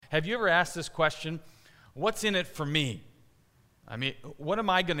Have you ever asked this question? What's in it for me? I mean, what am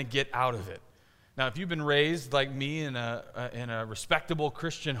I going to get out of it? Now, if you've been raised like me in a respectable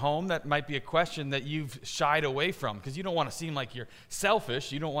Christian home, that might be a question that you've shied away from because you don't want to seem like you're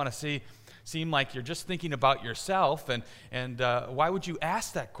selfish. You don't want to seem like you're just thinking about yourself. And why would you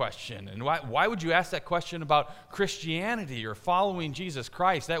ask that question? And why would you ask that question about Christianity or following Jesus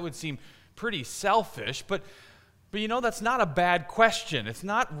Christ? That would seem pretty selfish. But you know, that's not a bad question. It's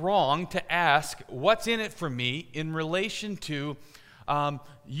not wrong to ask, what's in it for me in relation to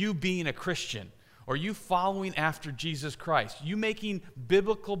you being a Christian? Or you following after Jesus Christ, you making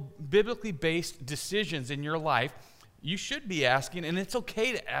biblically based decisions in your life, you should be asking, and it's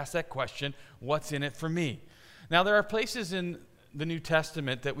okay to ask that question, what's in it for me? Now, there are places in the New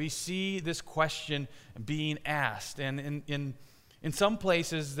Testament that we see this question being asked, and in some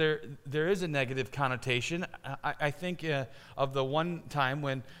places there is a negative connotation. I think of the one time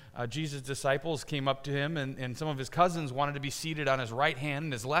when Jesus' disciples came up to him and some of his cousins wanted to be seated on his right hand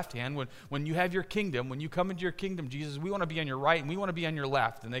and his left hand. When you have your kingdom, when you come into your kingdom, Jesus, we want to be on your right and we want to be on your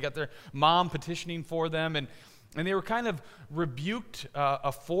left. And they got their mom petitioning for them, and they were kind of rebuked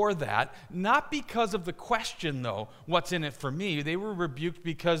for that, not because of the question, though, what's in it for me? They were rebuked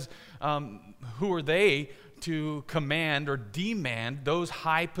because who are they to command or demand those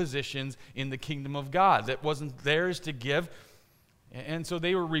high positions in the kingdom of God? That wasn't theirs to give, and so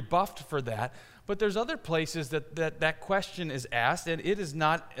they were rebuffed for that. But there's other places that question is asked, and it is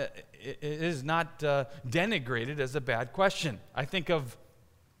not denigrated as a bad question. I think of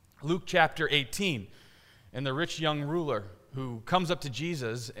Luke chapter 18, and the rich young ruler who comes up to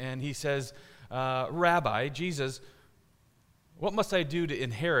Jesus, and he says, Rabbi, Jesus, what must I do to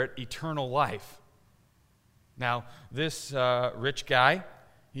inherit eternal life? Now, this rich guy,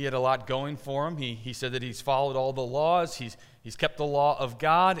 he had a lot going for him. He said that he's followed all the laws. He's kept the law of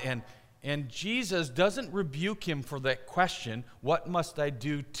God. And Jesus doesn't rebuke him for that question, what must I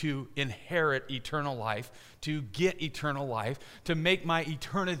do to inherit eternal life, to get eternal life, to make my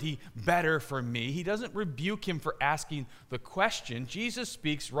eternity better for me? He doesn't rebuke him for asking the question. Jesus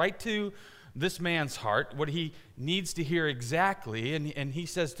speaks right to this man's heart, what he needs to hear exactly. And he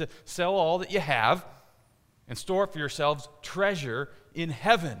says to sell all that you have and store up for yourselves treasure in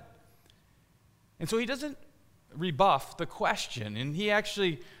heaven. And so he doesn't rebuff the question, and he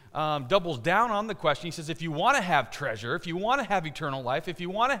actually doubles down on the question. He says, if you want to have treasure, if you want to have eternal life, if you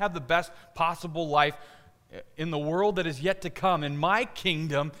want to have the best possible life in the world that is yet to come, in my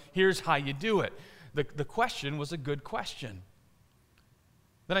kingdom, here's how you do it. The question was a good question.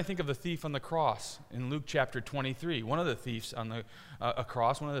 Then I think of the thief on the cross in Luke chapter 23. One of the thieves on the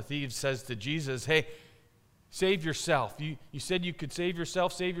cross, one of the thieves says to Jesus, hey, save yourself. You said you could save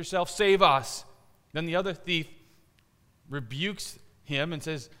yourself, save us. Then the other thief rebukes him and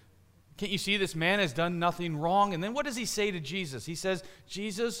says, can't you see this man has done nothing wrong? And then what does he say to Jesus? He says,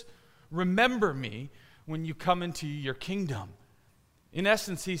 Jesus, remember me when you come into your kingdom. In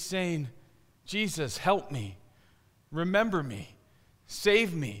essence, he's saying, Jesus, help me. Remember me.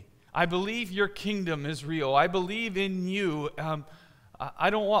 Save me. I believe your kingdom is real. I believe in you. I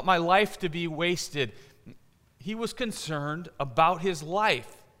don't want my life to be wasted. He was concerned about his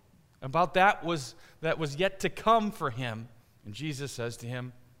life, about that was yet to come for him. And Jesus says to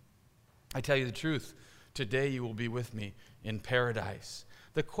him, I tell you the truth, today you will be with me in paradise.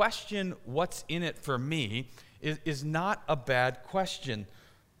 The question, what's in it for me, is not a bad question.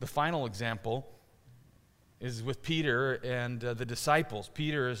 The final example is with Peter and the disciples.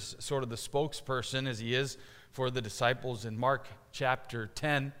 Peter is sort of the spokesperson, as he is for the disciples in Mark chapter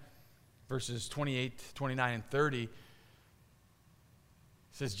 10, verses 28, 29, and 30. It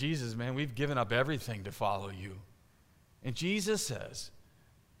says, Jesus, man, we've given up everything to follow you. And Jesus says,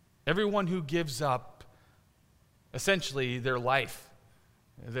 everyone who gives up essentially their life,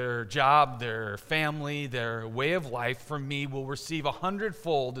 their job, their family, their way of life for me will receive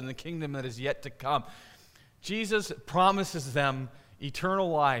 100-fold in the kingdom that is yet to come. Jesus promises them eternal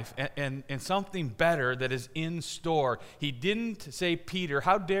life and something better that is in store. He didn't say, Peter,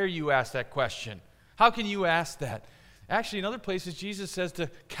 how dare you ask that question? How can you ask that? Actually, in other places, Jesus says to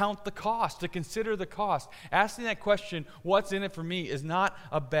count the cost, to consider the cost. Asking that question, what's in it for me, is not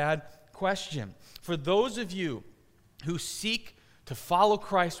a bad question. For those of you who seek to follow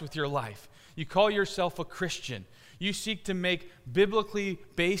Christ with your life, you call yourself a Christian, you seek to make biblically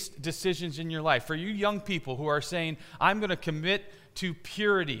based decisions in your life. For you young people who are saying, I'm going to commit to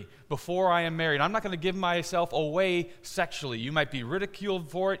purity before I am married. I'm not going to give myself away sexually. You might be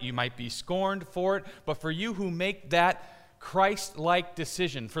ridiculed for it. You might be scorned for it. But for you who make that Christ-like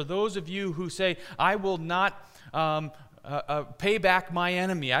decision, for those of you who say, I will not pay back my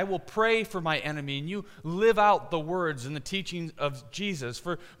enemy. I will pray for my enemy. And you live out the words and the teachings of Jesus.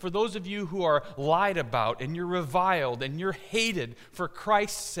 For those of you who are lied about and you're reviled and you're hated for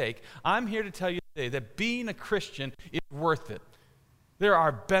Christ's sake, I'm here to tell you today that being a Christian is worth it. There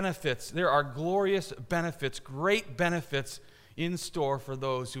are benefits. There are glorious benefits, great benefits in store for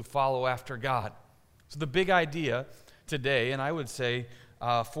those who follow after God. So the big idea today, and I would say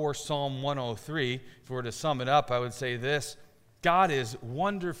for Psalm 103, if we were to sum it up, I would say this: God is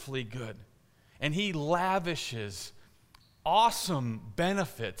wonderfully good, and He lavishes awesome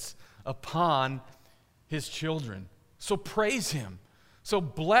benefits upon His children. So praise Him. So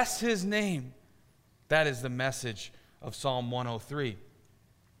bless His name. That is the message of Psalm 103.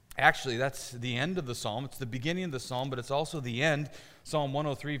 Actually, that's the end of the psalm. It's the beginning of the psalm, but it's also the end. Psalm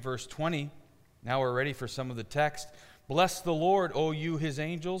 103, verse 20. Now we're ready for some of the text. Bless the Lord, O you His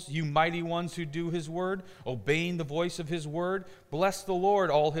angels, you mighty ones who do His word, obeying the voice of His word. Bless the Lord,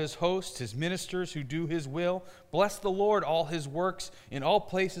 all His hosts, His ministers who do His will. Bless the Lord, all His works in all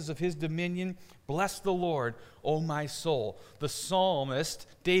places of His dominion. Bless the Lord, O my soul. The psalmist,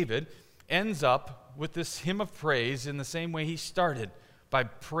 David, ends up with this hymn of praise in the same way he started, by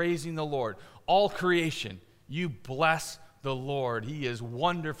praising the Lord. All creation, you bless the Lord. He is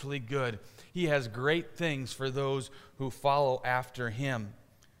wonderfully good. He has great things for those who follow after Him.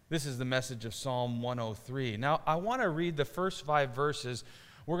 This is the message of Psalm 103. Now, I want to read the first 5 verses.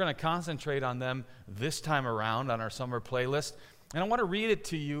 We're going to concentrate on them this time around on our summer playlist. And I want to read it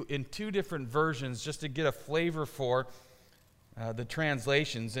to you in 2 different versions just to get a flavor for the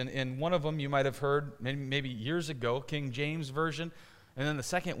translations. And one of them you might have heard maybe years ago, King James Version. And then the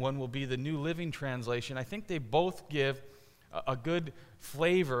second one will be the New Living Translation. I think they both give a good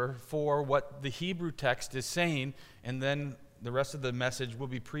flavor for what the Hebrew text is saying, and then the rest of the message we'll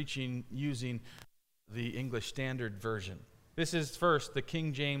be preaching using the English Standard Version. This is first the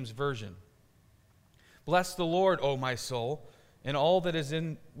King James Version. Bless the Lord, O my soul, and all that is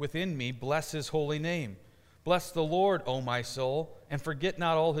within me, bless His holy name. Bless the Lord, O my soul, and forget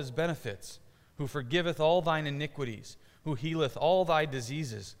not all His benefits, who forgiveth all thine iniquities, who healeth all thy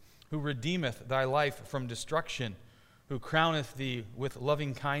diseases, who redeemeth thy life from destruction, who crowneth thee with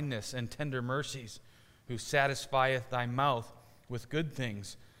loving kindness and tender mercies, who satisfieth thy mouth with good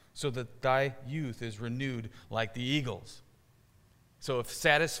things, so that thy youth is renewed like the eagles. So if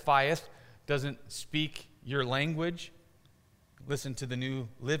satisfieth doesn't speak your language, listen to the New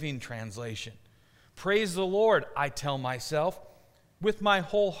Living Translation. Praise the Lord, I tell myself. With my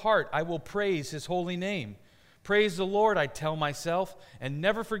whole heart I will praise His holy name. Praise the Lord, I tell myself, and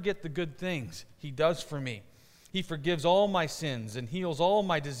never forget the good things He does for me. He forgives all my sins and heals all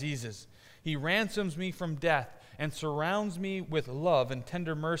my diseases. He ransoms me from death and surrounds me with love and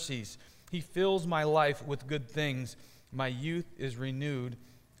tender mercies. He fills my life with good things. My youth is renewed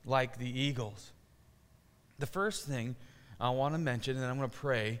like the eagles. The first thing I want to mention, and I'm going to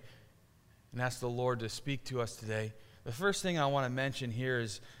pray and ask the Lord to speak to us today. The first thing I want to mention here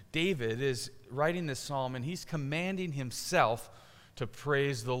is David is writing this psalm, and he's commanding himself to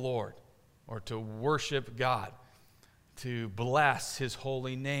praise the Lord, or to worship God, to bless His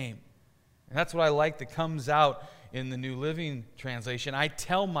holy name. And that's what I like that comes out in the New Living Translation. I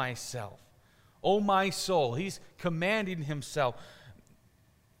tell myself, oh my soul. He's commanding himself.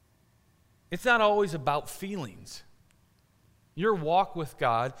 It's not always about feelings. Your walk with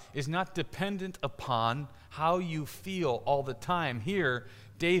God is not dependent upon how you feel all the time. Here,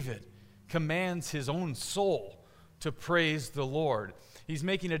 David commands his own soul to praise the Lord. He's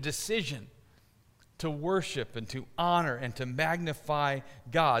making a decision to worship and to honor and to magnify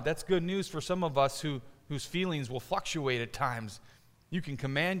God. That's good news for some of us whose feelings will fluctuate at times. You can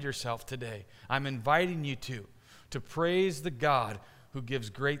command yourself today. I'm inviting you to praise the God who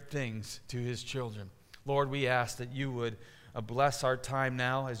gives great things to His children. Lord, we ask that you would bless our time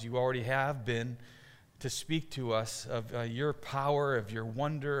now, as you already have been, to speak to us of your power, of your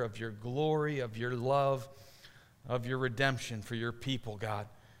wonder, of your glory, of your love, of your redemption for your people, God.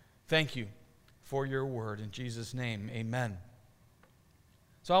 Thank you for your word. In Jesus' name, amen.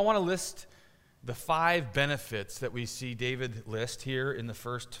 So I want to list the 5 benefits that we see David list here in the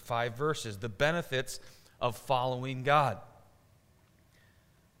first 5 verses, the benefits of following God.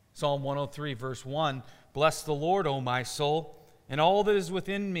 Psalm 103, verse 1, bless the Lord, O my soul, and all that is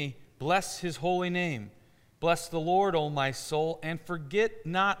within me, bless His holy name. Bless the Lord, O my soul, and forget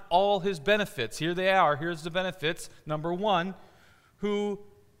not all His benefits. Here they are. Here's the benefits. Number 1, who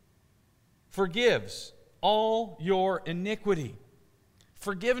forgives all your iniquity.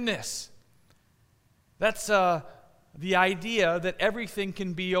 Forgiveness. That's the idea that everything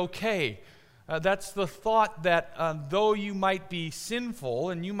can be okay. That's the thought that though you might be sinful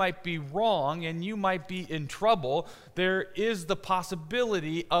and you might be wrong and you might be in trouble, there is the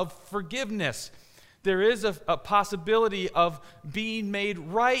possibility of forgiveness. There is a possibility of being made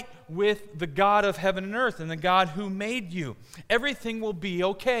right with the God of heaven and earth and the God who made you. Everything will be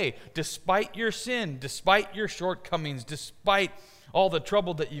okay, despite your sin, despite your shortcomings, despite all the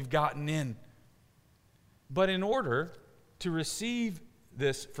trouble that you've gotten in. But in order to receive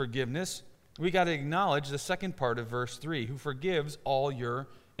this forgiveness, we got to acknowledge the second part of verse 3, who forgives all your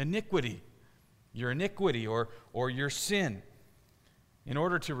iniquity or your sin. In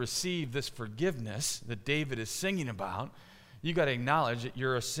order to receive this forgiveness that David is singing about, you got to acknowledge that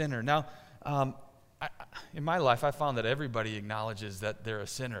you're a sinner. Now, in my life, I found that everybody acknowledges that they're a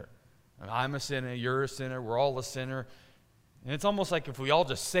sinner. I'm a sinner, you're a sinner, we're all a sinner. And it's almost like if we all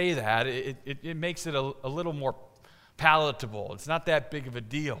just say that, it makes it a little more palatable. It's not that big of a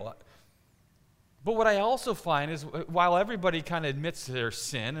deal. But what I also find is while everybody kind of admits their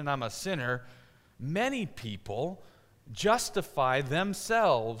sin, and I'm a sinner, many people justify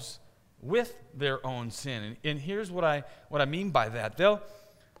themselves with their own sin. And here's what I mean by that. They'll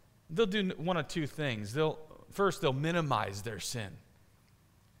do one of two things. First, they'll minimize their sin.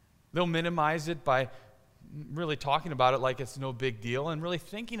 They'll minimize it by really talking about it like it's no big deal and really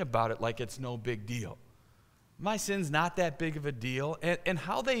thinking about it like it's no big deal. My sin's not that big of a deal. And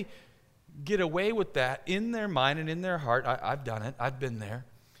how they get away with that in their mind and in their heart, I've done it, I've been there,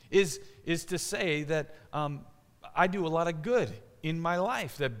 is to say that I do a lot of good in my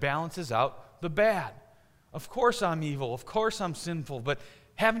life that balances out the bad. Of course I'm evil, of course I'm sinful, but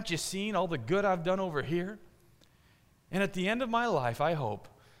haven't you seen all the good I've done over here? And at the end of my life, I hope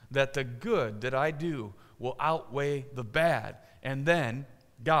that the good that I do will outweigh the bad, and then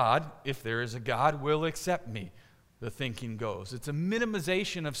God, if there is a God, will accept me. The thinking goes. It's a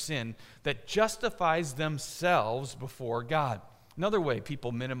minimization of sin that justifies themselves before God. Another way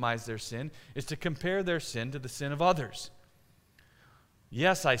people minimize their sin is to compare their sin to the sin of others.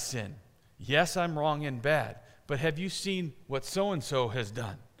 Yes, I sin. Yes, I'm wrong and bad. But have you seen what so-and-so has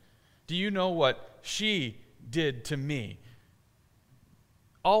done? Do you know what she did to me?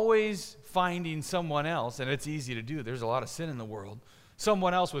 Always finding someone else, and it's easy to do. There's a lot of sin in the world.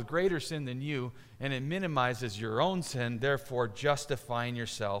 Someone else with greater sin than you, and it minimizes your own sin, therefore justifying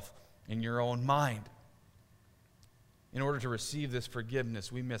yourself in your own mind. In order to receive this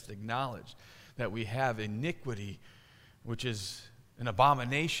forgiveness, we must acknowledge that we have iniquity, which is an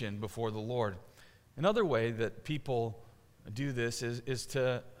abomination before the Lord. Another way that people do this is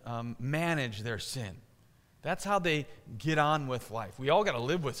to manage their sin. That's how they get on with life. We all got to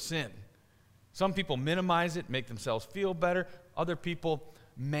live with sin. Some people minimize it, make themselves feel better. Other people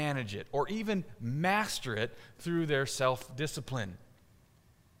manage it or even master it through their self-discipline.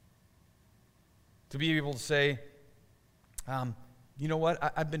 To be able to say, you know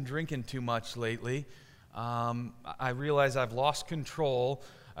what, I've been drinking too much lately. I realize I've lost control.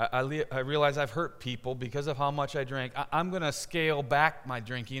 I realize I've hurt people because of how much I drank. I'm going to scale back my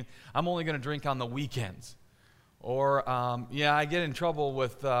drinking. I'm only going to drink on the weekends. Or, I get in trouble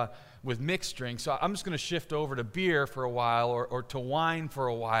with mixed drinks, so I'm just going to shift over to beer for a while or to wine for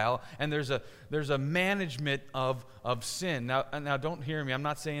a while. And there's a management of sin. Now, don't hear me. I'm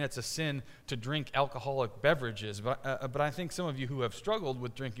not saying it's a sin to drink alcoholic beverages, but I think some of you who have struggled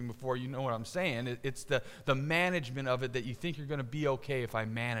with drinking before, you know what I'm saying. It's the management of it that you think you're going to be okay if I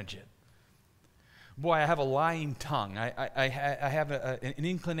manage it. Boy, I have a lying tongue. I have an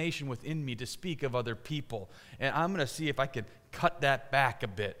inclination within me to speak of other people. And I'm going to see if I could cut that back a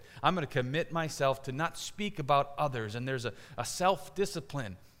bit. I'm going to commit myself to not speak about others. And there's a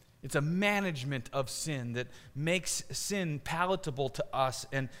self-discipline. It's a management of sin that makes sin palatable to us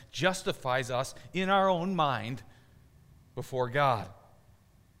and justifies us in our own mind before God.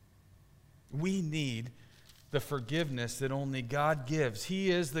 We need the forgiveness that only God gives. He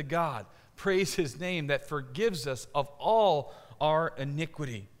is the God, praise His name, that forgives us of all our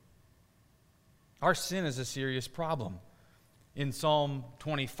iniquity. Our sin is a serious problem. In Psalm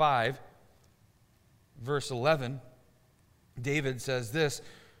 25, verse 11, David says this,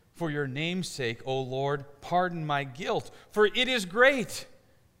 "For your name's sake, O Lord, pardon my guilt, for it is great."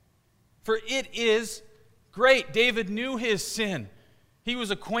 For it is great. David knew his sin. He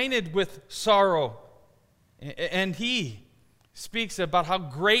was acquainted with sorrow. And he speaks about how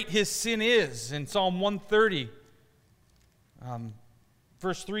great his sin is in Psalm 130,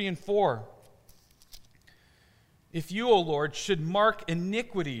 verse 3 and 4. If you, O Lord, should mark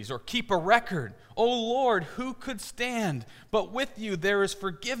iniquities or keep a record, O Lord, who could stand? But with you there is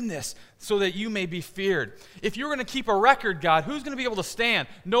forgiveness, so that you may be feared. If you're going to keep a record, God, who's going to be able to stand?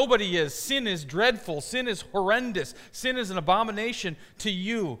 Nobody is. Sin is dreadful. Sin is horrendous. Sin is an abomination to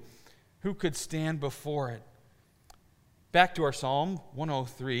you. Who could stand before it? Back to our Psalm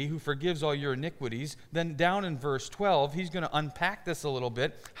 103, who forgives all your iniquities. Then down in verse 12, he's going to unpack this a little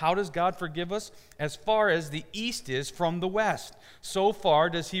bit. How does God forgive us? As far as the east is from the west, so far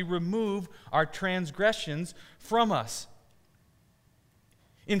does he remove our transgressions from us.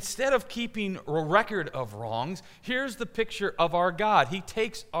 Instead of keeping a record of wrongs, here's the picture of our God. He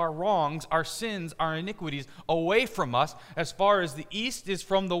takes our wrongs, our sins, our iniquities away from us as far as the east is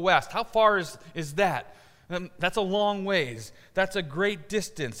from the west. How far is that? That's a long ways. That's a great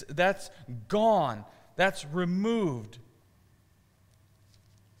distance. That's gone. That's removed.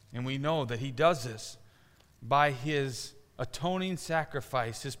 And we know that he does this by his atoning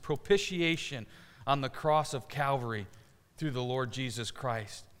sacrifice, his propitiation on the cross of Calvary through the Lord Jesus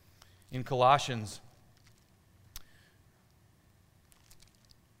Christ. In Colossians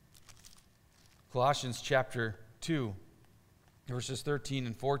chapter 2, verses 13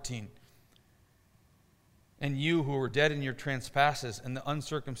 and 14. And you who were dead in your trespasses and the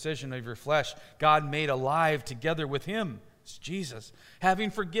uncircumcision of your flesh, God made alive together with him, it's Jesus,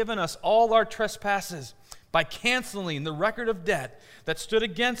 having forgiven us all our trespasses by canceling the record of debt that stood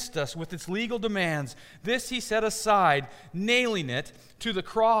against us with its legal demands. This he set aside, nailing it to the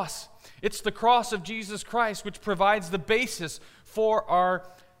cross. It's the cross of Jesus Christ which provides the basis for our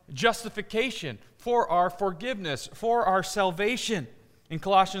justification, for our forgiveness, for our salvation. In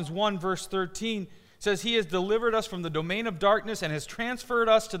Colossians 1, verse 13, says he has delivered us from the domain of darkness and has transferred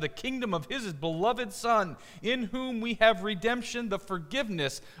us to the kingdom of his beloved Son, in whom we have redemption, the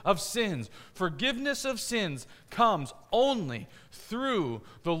forgiveness of sins. Forgiveness of sins comes only through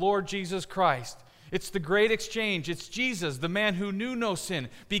the Lord Jesus Christ. It's the great exchange. It's Jesus, the man who knew no sin,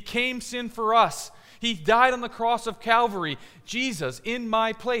 became sin for us. He died on the cross of Calvary. Jesus, in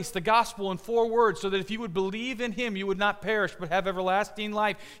my place, the gospel in 4 words, so that if you would believe in him, you would not perish but have everlasting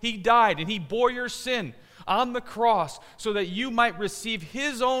life. He died and he bore your sin on the cross so that you might receive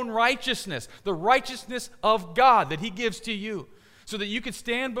his own righteousness, the righteousness of God that he gives to you, so that you could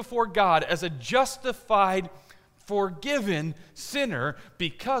stand before God as a justified, forgiven sinner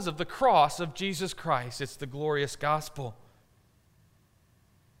because of the cross of Jesus Christ. It's the glorious gospel.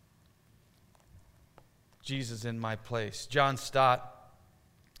 Jesus in my place. John Stott,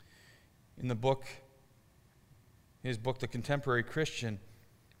 in his book, The Contemporary Christian,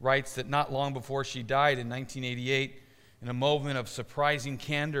 writes that not long before she died in 1988, in a moment of surprising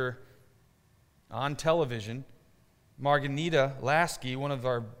candor on television, Margarita Lasky, one of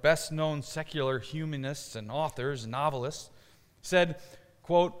our best-known secular humanists and authors and novelists, said,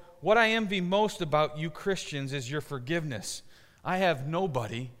 quote, "What I envy most about you Christians is your forgiveness. I have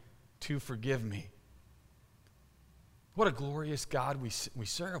nobody to forgive me." What a glorious God we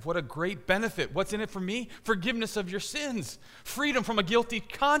serve. What a great benefit. What's in it for me? Forgiveness of your sins. Freedom from a guilty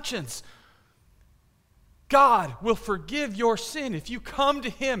conscience. God will forgive your sin if you come to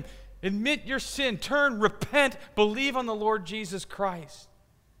him, admit your sin, turn, repent, believe on the Lord Jesus Christ.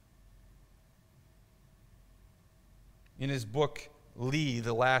 In his book, Lee,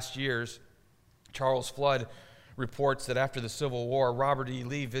 The Last Years, Charles Flood reports that after the Civil War, Robert E.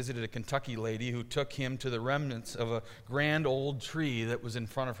 Lee visited a Kentucky lady who took him to the remnants of a grand old tree that was in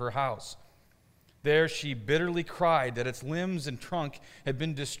front of her house. There she bitterly cried that its limbs and trunk had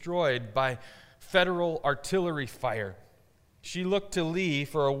been destroyed by federal artillery fire. She looked to Lee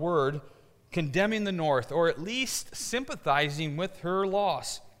for a word condemning the North, or at least sympathizing with her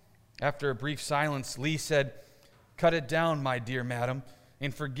loss. After a brief silence, Lee said, "Cut it down, my dear madam,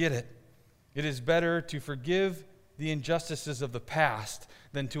 and forget it. It is better to forgive the injustices of the past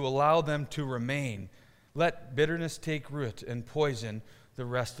than to allow them to remain. Let bitterness take root and poison the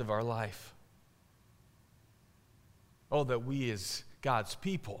rest of our life." Oh, that we as God's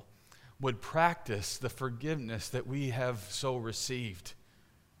people would practice the forgiveness that we have so received,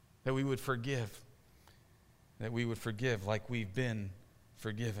 that we would forgive like we've been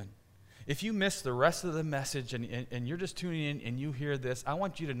forgiven. If you miss the rest of the message and you're just tuning in and you hear this, I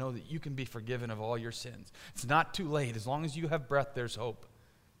want you to know that you can be forgiven of all your sins. It's not too late. As long as you have breath, there's hope.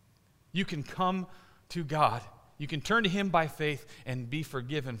 You can come to God. You can turn to him by faith and be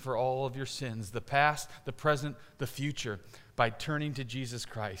forgiven for all of your sins, the past, the present, the future, by turning to Jesus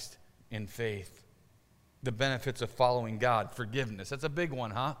Christ in faith. The benefits of following God, forgiveness. That's a big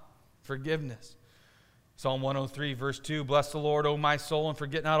one, huh? Forgiveness. Psalm 103, verse 2, "Bless the Lord, O my soul, and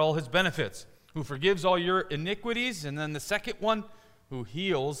forget not all his benefits, who forgives all your iniquities, and then the second one, who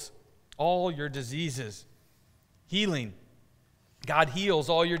heals all your diseases. Healing. God heals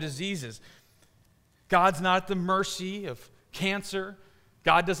all your diseases. God's not at the mercy of cancer.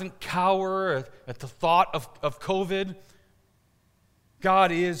 God doesn't cower at the thought of COVID.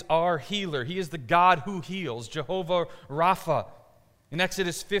 God is our healer. He is the God who heals, Jehovah Rapha. In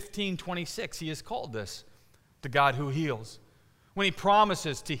Exodus 15:26, he is called this, the God who heals. When he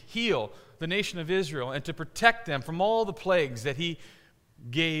promises to heal the nation of Israel and to protect them from all the plagues that he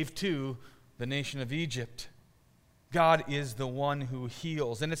gave to the nation of Egypt. God is the one who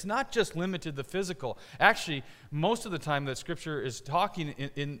heals. And it's not just limited to the physical. Actually, most of the time that Scripture is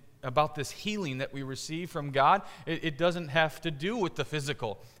talking about this healing that we receive from God, it doesn't have to do with the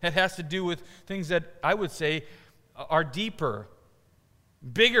physical. It has to do with things that I would say are deeper,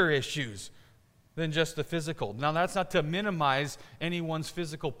 bigger issues than just the physical. Now, that's not to minimize anyone's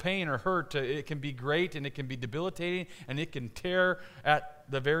physical pain or hurt. It can be great and it can be debilitating and it can tear at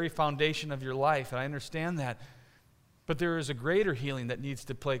the very foundation of your life. And I understand that. But there is a greater healing that needs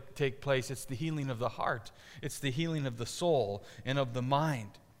to take place. It's the healing of the heart. It's the healing of the soul and of the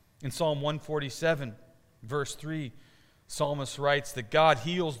mind. In Psalm 147, verse 3, psalmist writes that God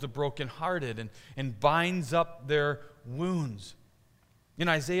heals the brokenhearted and binds up their wounds. In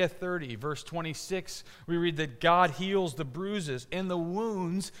Isaiah 30, verse 26, we read that God heals the bruises and the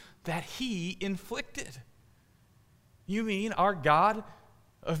wounds that he inflicted. You mean our God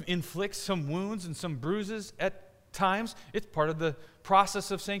inflicts some wounds and some bruises at times? It's part of the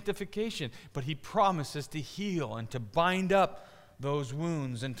process of sanctification. But he promises to heal and to bind up those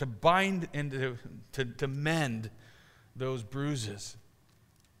wounds and to bind and to mend those bruises.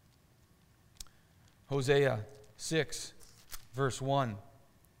 Hosea 6, verse 1.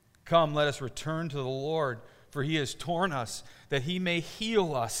 Come, let us return to the Lord, for he has torn us, that he may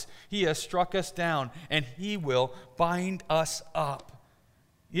heal us. He has struck us down, and he will bind us up.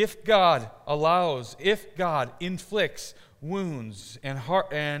 If God allows, if God inflicts wounds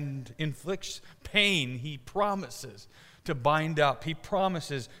and inflicts pain, he promises to bind up. He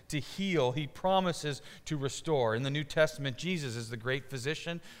promises to heal. He promises to restore. In the New Testament, Jesus is the great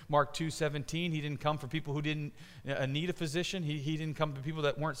physician. Mark 2:17, he didn't come for people who didn't need a physician. He didn't come for people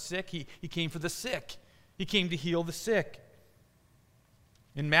that weren't sick. He came for the sick. He came to heal the sick.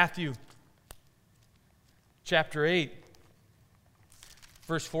 In Matthew chapter 8,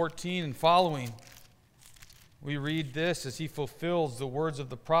 verse 14 and following, we read this as he fulfills the words of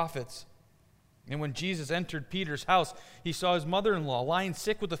the prophets. And when Jesus entered Peter's house, he saw his mother-in-law lying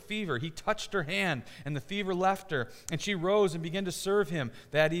sick with a fever. He touched her hand, and the fever left her, and she rose and began to serve him.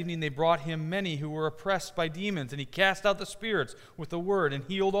 That evening they brought him many who were oppressed by demons, and he cast out the spirits with a word and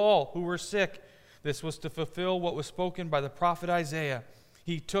healed all who were sick. This was to fulfill what was spoken by the prophet Isaiah.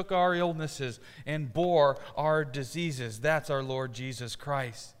 He took our illnesses and bore our diseases. That's our Lord Jesus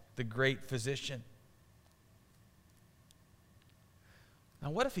Christ, the great physician. Now,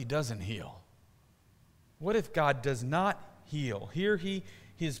 what if he doesn't heal? What if God does not heal? Here he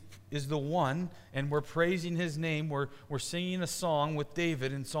is the one, and we're praising his name. We're singing a song with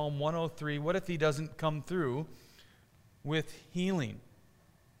David in Psalm 103. What if he doesn't come through with healing?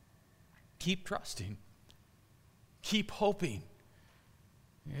 Keep trusting. Keep hoping.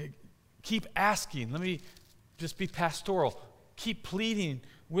 Keep asking. Let me just be pastoral. Keep pleading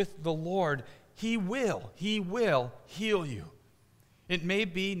with the Lord. He will heal you. It may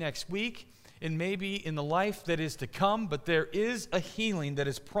be next week. It may be in the life that is to come, but there is a healing that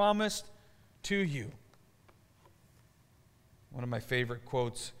is promised to you. One of my favorite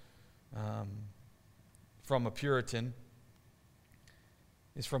quotes from a Puritan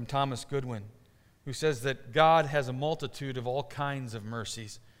is from Thomas Goodwin, who says that God has a multitude of all kinds of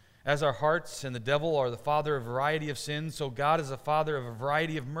mercies. As our hearts and the devil are the father of a variety of sins, so God is a father of a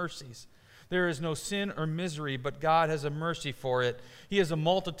variety of mercies. There is no sin or misery, but God has a mercy for it. He has a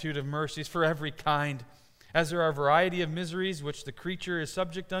multitude of mercies for every kind. As there are a variety of miseries which the creature is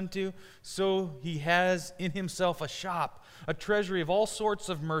subject unto, so he has in himself a shop, a treasury of all sorts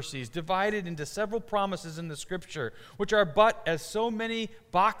of mercies, divided into several promises in the Scripture, which are but as so many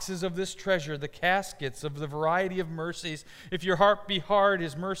boxes of this treasure, the caskets of the variety of mercies. If your heart be hard,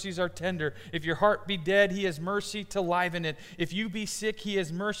 his mercies are tender. If your heart be dead, he has mercy to liven it. If you be sick, he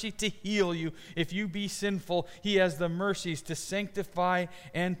has mercy to heal you. If you be sinful, he has the mercies to sanctify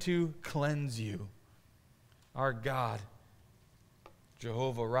and to cleanse you. Our God,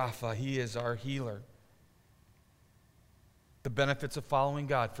 Jehovah Rapha, he is our healer. The benefits of following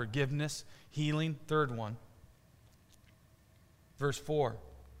God: forgiveness, healing. Third one, verse 4,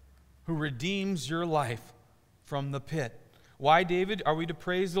 who redeems your life from the pit. Why, David, are we to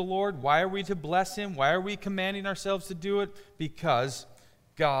praise the Lord? Why are we to bless him? Why are we commanding ourselves to do it? Because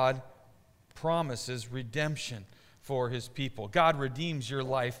God promises redemption for his people. God redeems your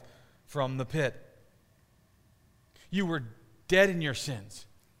life from the pit. You were dead in your sins.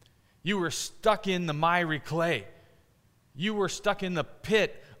 You were stuck in the miry clay. You were stuck in the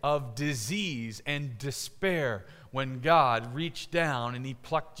pit of disease and despair when God reached down and he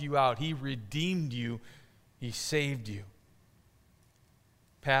plucked you out. He redeemed you. He saved you.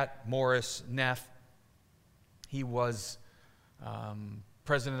 Pat Morris Neff, he was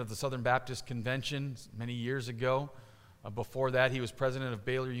president of the Southern Baptist Convention many years ago. Before that, he was president of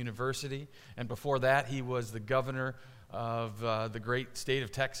Baylor University. And before that, he was the governor of the great state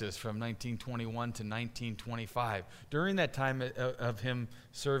of Texas from 1921 to 1925. During that time of him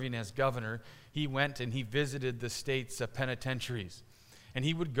serving as governor, he went and he visited the state's penitentiaries. And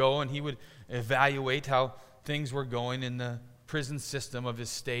he would go and he would evaluate how things were going in the prison system of his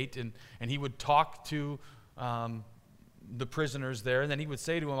state. And he would talk to the prisoners there. And then he would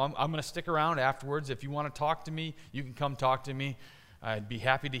say to them, I'm going to stick around afterwards. If you want to talk to me, you can come talk to me. I'd be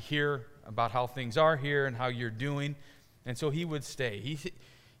happy to hear about how things are here and how you're doing. And so he would stay.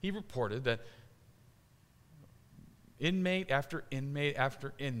 He reported that inmate after inmate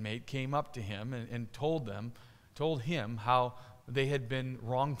after inmate came up to him and told him how they had been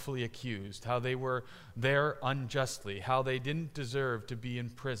wrongfully accused, how they were there unjustly, how they didn't deserve to be in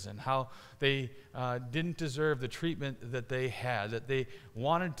prison, how they didn't deserve the treatment that they had, that they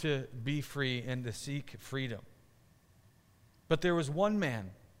wanted to be free and to seek freedom. But there was one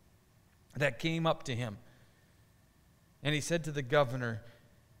man that came up to him, and he said to the governor,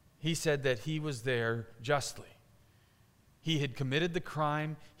 he said that he was there justly. He had committed the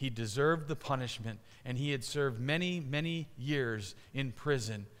crime, he deserved the punishment, and he had served many, many years in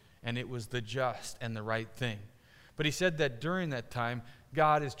prison, and it was the just and the right thing. But he said that during that time,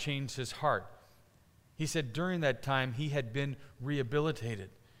 God has changed his heart. He said during that time, he had been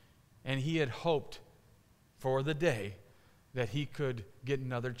rehabilitated, and he had hoped for the day that he could get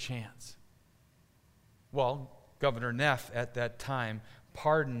another chance. Well, Governor Neff at that time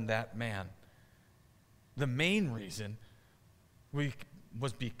pardoned that man. The main reason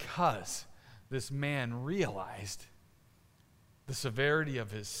was because this man realized the severity of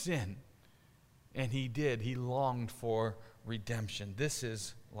his sin, and he longed for redemption. This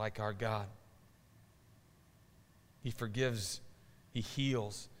is like our God. He forgives, he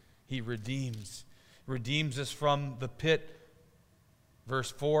heals, he redeems us from the pit.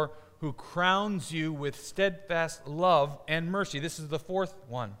 Verse 4, who crowns you with steadfast love and mercy. This is the fourth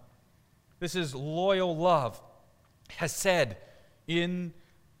one. This is loyal love, hesed in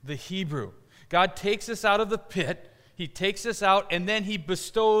the Hebrew. God takes us out of the pit, he takes us out, and then he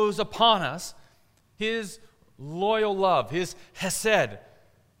bestows upon us his loyal love, his hesed.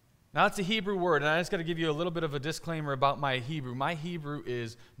 Now, it's a Hebrew word, and I just got to give you a little bit of a disclaimer about my Hebrew. My Hebrew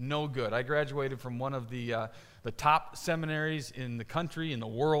is no good. I graduated from one of the top seminaries in the country, in the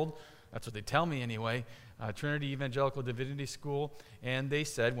world. That's what they tell me anyway, Trinity Evangelical Divinity School. And they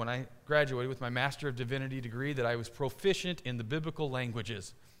said when I graduated with my Master of Divinity degree that I was proficient in the biblical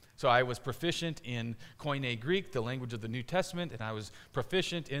languages. So I was proficient in Koine Greek, the language of the New Testament, and I was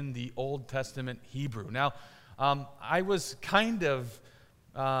proficient in the Old Testament Hebrew. Now, I was kind of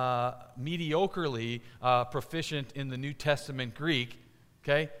mediocrely proficient in the New Testament Greek,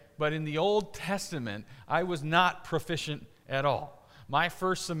 okay? But in the Old Testament, I was not proficient at all. My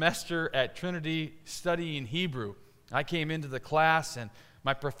first semester at Trinity studying Hebrew, I came into the class and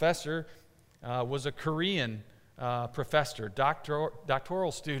my professor was a Korean professor,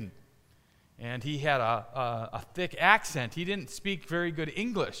 doctoral student. And he had a thick accent. He didn't speak very good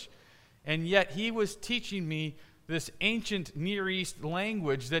English. And yet he was teaching me this ancient Near East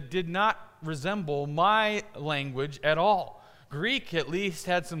language that did not resemble my language at all. Greek at least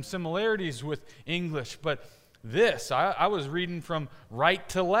had some similarities with English, but I was reading from right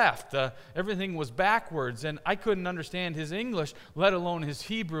to left. Everything was backwards, and I couldn't understand his English, let alone his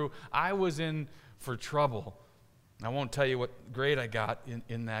Hebrew. I was in for trouble. I won't tell you what grade I got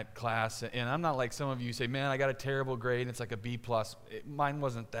in that class, and I'm not like some of you say, man, I got a terrible grade, and it's like a B+. Mine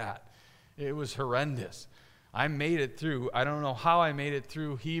wasn't that. It was horrendous. I made it through. I don't know how I made it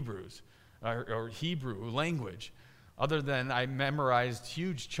through Hebrews or Hebrew language, other than I memorized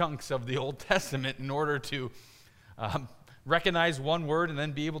huge chunks of the Old Testament in order to recognize one word and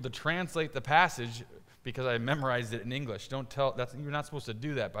then be able to translate the passage because I memorized it in English. You're not supposed to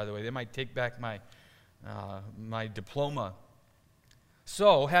do that, by the way. They might take back my diploma.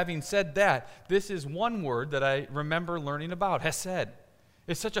 So, having said that, this is one word that I remember learning about, hesed.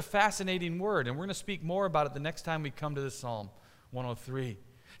 It's such a fascinating word, and we're going to speak more about it the next time we come to this Psalm 103.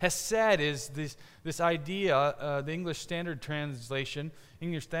 Hesed is this idea, the English Standard Translation,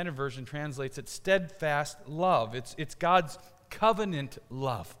 English Standard Version translates it steadfast love. It's God's covenant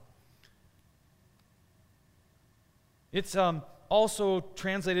love. It's also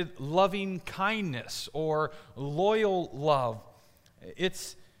translated loving kindness or loyal love.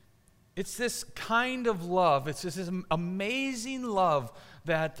 It's this kind of love. It's this amazing love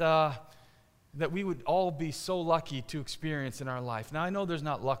that we would all be so lucky to experience in our life. Now, I know there's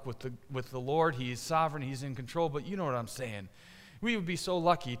not luck with the Lord. He is sovereign. He's in control. But you know what I'm saying. We would be so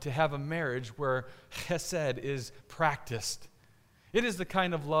lucky to have a marriage where chesed is practiced. It is the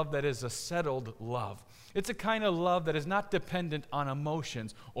kind of love that is a settled love. It's a kind of love that is not dependent on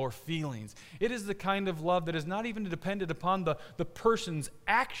emotions or feelings. It is the kind of love that is not even dependent upon the person's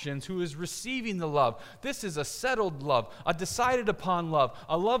actions who is receiving the love. This is a settled love, a decided upon love,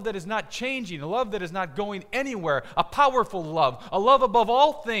 a love that is not changing, a love that is not going anywhere, a powerful love, a love above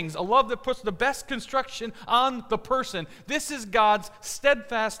all things, a love that puts the best construction on the person. This is God's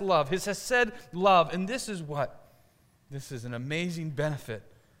steadfast love, His hesed love, and this is what? This is an amazing benefit.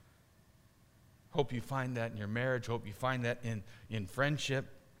 Hope you find that in your marriage. Hope you find that in friendship.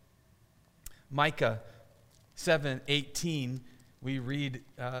 Micah 7:18, we read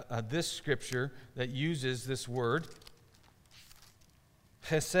this scripture that uses this word.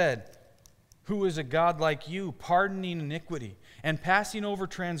 Hesed, who is a God like you, pardoning iniquity and passing over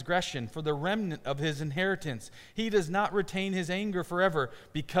transgression for the remnant of his inheritance. He does not retain his anger forever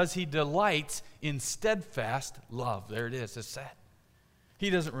because he delights in steadfast love. There it is, Hesed. He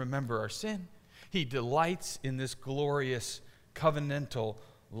doesn't remember our sin. He delights in this glorious covenantal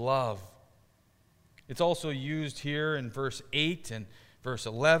love. It's also used here in verse 8 and verse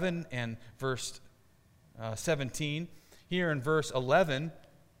 11 and verse 17. Here in verse 11, it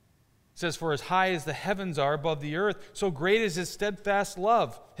says, "For as high as the heavens are above the earth, so great is his steadfast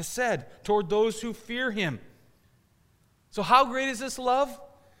love," Hesed, toward those who fear him. So how great is this love?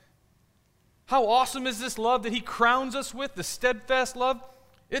 How awesome is this love that he crowns us with, the steadfast love?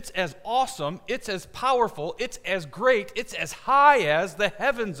 It's as awesome, it's as powerful, it's as great, it's as high as the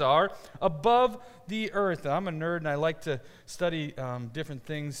heavens are above the earth. I'm a nerd and I like to study different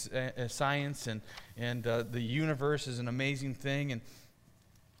things, science, and the universe is an amazing thing. And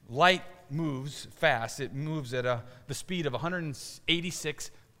light moves fast. It moves at the speed of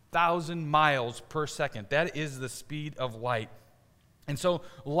 186,000 miles per second. That is the speed of light. And so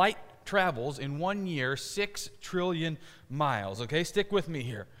light travels in 1 year 6 trillion miles. Okay, stick with me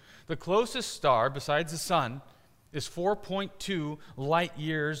here. The closest star besides the sun is 4.2 light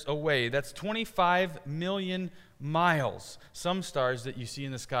years away. That's 25 million miles. Some stars that you see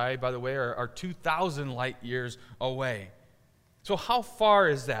in the sky, by the way, are 2,000 light years away. So how far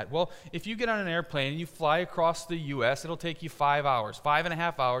is that? Well, if you get on an airplane and you fly across the U.S., it'll take you 5 hours,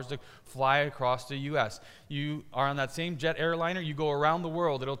 5.5 hours to fly across the U.S. You are on that same jet airliner, you go around the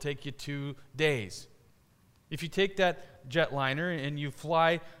world, it'll take you 2 days. If you take that jetliner and you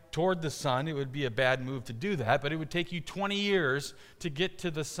fly toward the sun, it would be a bad move to do that, but it would take you 20 years to get to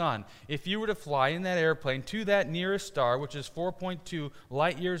the sun. If you were to fly in that airplane to that nearest star, which is 4.2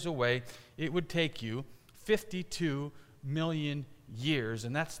 light years away, it would take you 52 million years,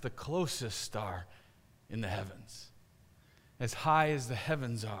 and that's the closest star in the heavens. As high as the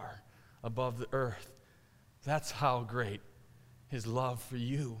heavens are above the earth, that's how great his love for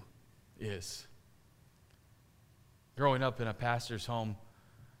you is. Growing up in a pastor's home,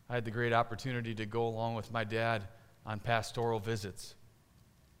 I had the great opportunity to go along with my dad on pastoral visits.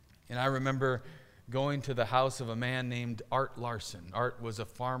 And I remember going to the house of a man named Art Larson. Art was a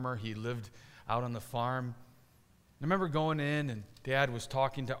farmer. He lived out on the farm. I remember going in, and Dad was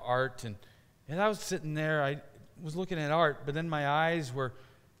talking to Art, and I was sitting there. I was looking at Art, but then my eyes were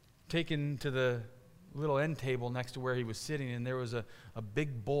taken to the little end table next to where he was sitting, and there was a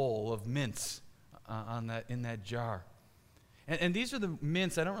big bowl of mints in that jar. And these are the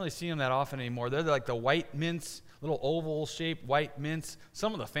mints. I don't really see them that often anymore. They're like the white mints, little oval-shaped white mints.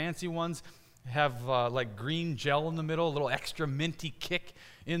 Some of the fancy ones have like green gel in the middle, a little extra minty kick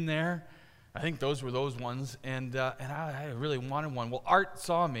in there. I think those were those ones, and I really wanted one. Well, Art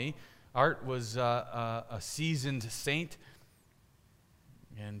saw me. Art was a seasoned saint,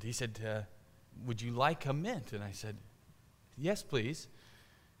 and he said, "Would you like a mint?" And I said, "Yes, please."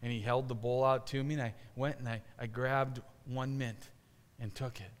 And he held the bowl out to me, and I went and I grabbed one mint and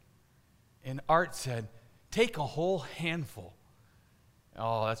took it. And Art said, "Take a whole handful."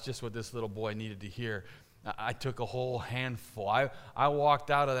 Oh, that's just what this little boy needed to hear. I took a whole handful. I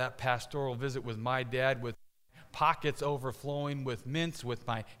walked out of that pastoral visit with my dad with pockets overflowing with mints, with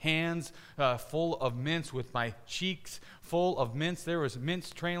my hands full of mints, with my cheeks full of mints. There was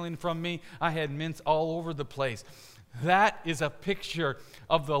mints trailing from me. I had mints all over the place. That is a picture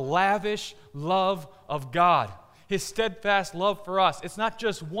of the lavish love of God. His steadfast love for us. It's not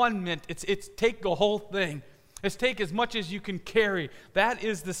just one mint. It's take the whole thing. It's take as much as you can carry. That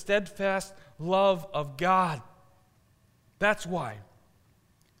is the steadfast love of God. That's why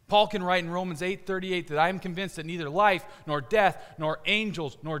Paul can write in Romans 8:38 that I am convinced that neither life, nor death, nor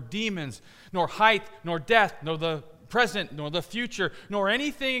angels, nor demons, nor height, nor depth, nor the present, nor the future, nor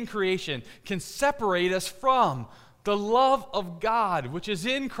anything in creation can separate us from the love of God, which is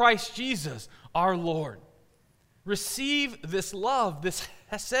in Christ Jesus, our Lord. Receive this love, this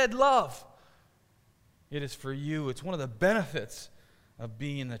hesed love. It is for you. It's one of the benefits of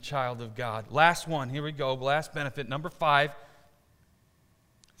being a child of God. Last one, here we go. Last benefit, number 5,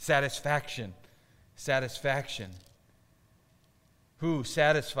 satisfaction. Satisfaction. Who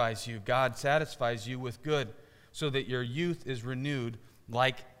satisfies you? God satisfies you with good, so that your youth is renewed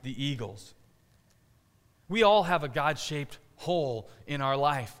like the eagles. We all have a God-shaped hole in our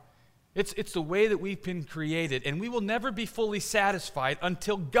life. It's the way that we've been created, and we will never be fully satisfied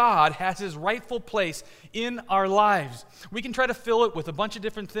until God has His rightful place in our lives. We can try to fill it with a bunch of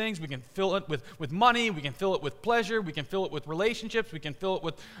different things. We can fill it with money. We can fill it with pleasure. We can fill it with relationships. We can fill it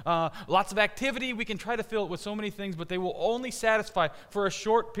with lots of activity. We can try to fill it with so many things, but they will only satisfy for a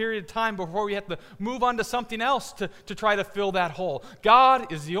short period of time before we have to move on to something else to try to fill that hole. God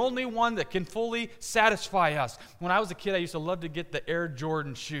is the only one that can fully satisfy us. When I was a kid, I used to love to get the Air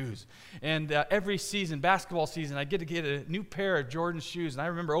Jordan shoes. And every season, basketball season, I get to get a new pair of Jordan shoes. And I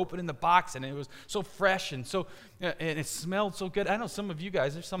remember opening the box, and it was so fresh and and it smelled so good. I know some of you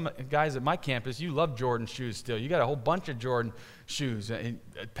guys, there's some guys at my campus, you love Jordan shoes still. You got a whole bunch of Jordan shoes.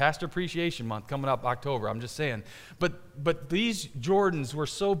 Pastor Appreciation Month coming up October, I'm just saying. But these Jordans were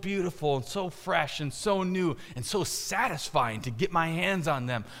so beautiful and so fresh and so new and so satisfying to get my hands on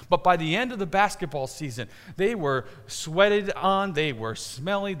them. But by the end of the basketball season, they were sweated on, they were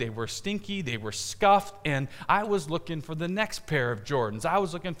smelly, they were stinky, they were scuffed, and I was looking for the next pair of Jordans. I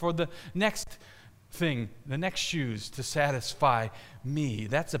was looking for the next thing, the next shoes to satisfy me.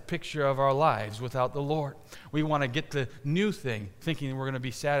 That's a picture of our lives without the Lord. We want to get the new thing, thinking we're going to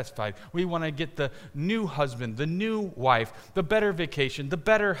be satisfied. We want to get the new husband, the new wife, the better vacation, the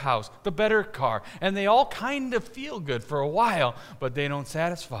better house, the better car, and they all kind of feel good for a while, but they don't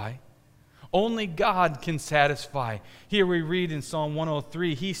satisfy. Only God can satisfy. Here we read in Psalm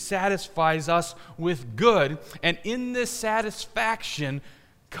 103, He satisfies us with good, and in this satisfaction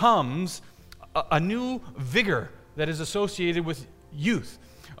comes a new vigor that is associated with youth,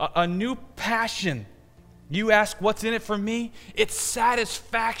 a new passion. You ask, what's in it for me? It's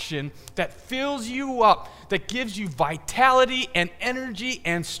satisfaction that fills you up, that gives you vitality and energy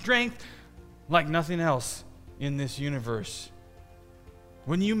and strength like nothing else in this universe.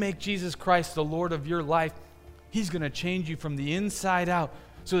 When you make Jesus Christ the Lord of your life, He's going to change you from the inside out,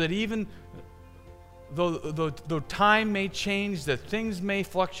 so that even though time may change, that things may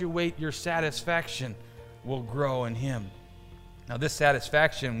fluctuate, your satisfaction will grow in Him. Now, this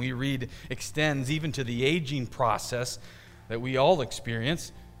satisfaction, we read, extends even to the aging process that we all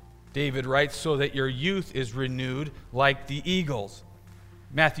experience. David writes, so that your youth is renewed like the eagles.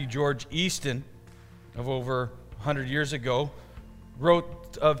 Matthew George Easton, of over 100 years ago,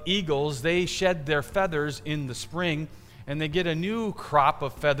 wrote of eagles, they shed their feathers in the spring, and they get a new crop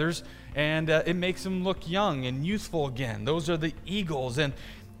of feathers, and it makes them look young and youthful again. Those are the eagles, and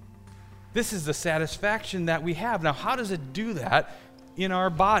this is the satisfaction that we have. Now, how does it do that in our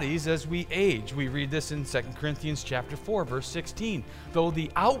bodies as we age? We read this in 2 Corinthians chapter 4, verse 16. Though the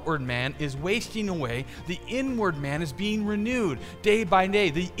outward man is wasting away, the inward man is being renewed day by day.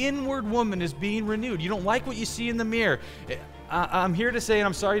 The inward woman is being renewed. You don't like what you see in the mirror. I'm here to say, and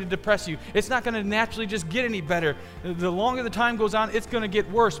I'm sorry to depress you, it's not going to naturally just get any better. The longer the time goes on, it's going to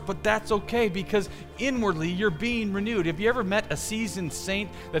get worse, but that's okay, because inwardly you're being renewed. Have you ever met a seasoned saint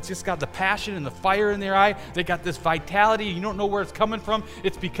that's just got the passion and the fire in their eye? They got this vitality, you don't know where it's coming from.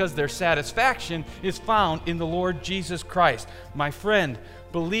 It's because their satisfaction is found in the Lord Jesus Christ. My friend,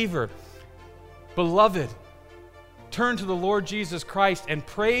 believer, beloved, turn to the Lord Jesus Christ and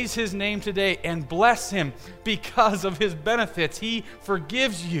praise His name today and bless Him because of His benefits. He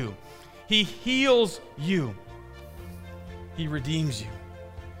forgives you. He heals you. He redeems you.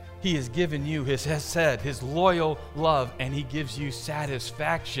 He has given you His hesed, His loyal love, and He gives you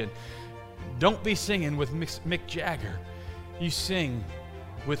satisfaction. Don't be singing with Mick Jagger. You sing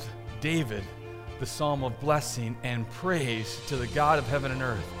with David, the psalm of blessing and praise to the God of heaven and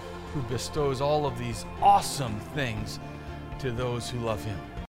earth. who bestows all of these awesome things to those who love him.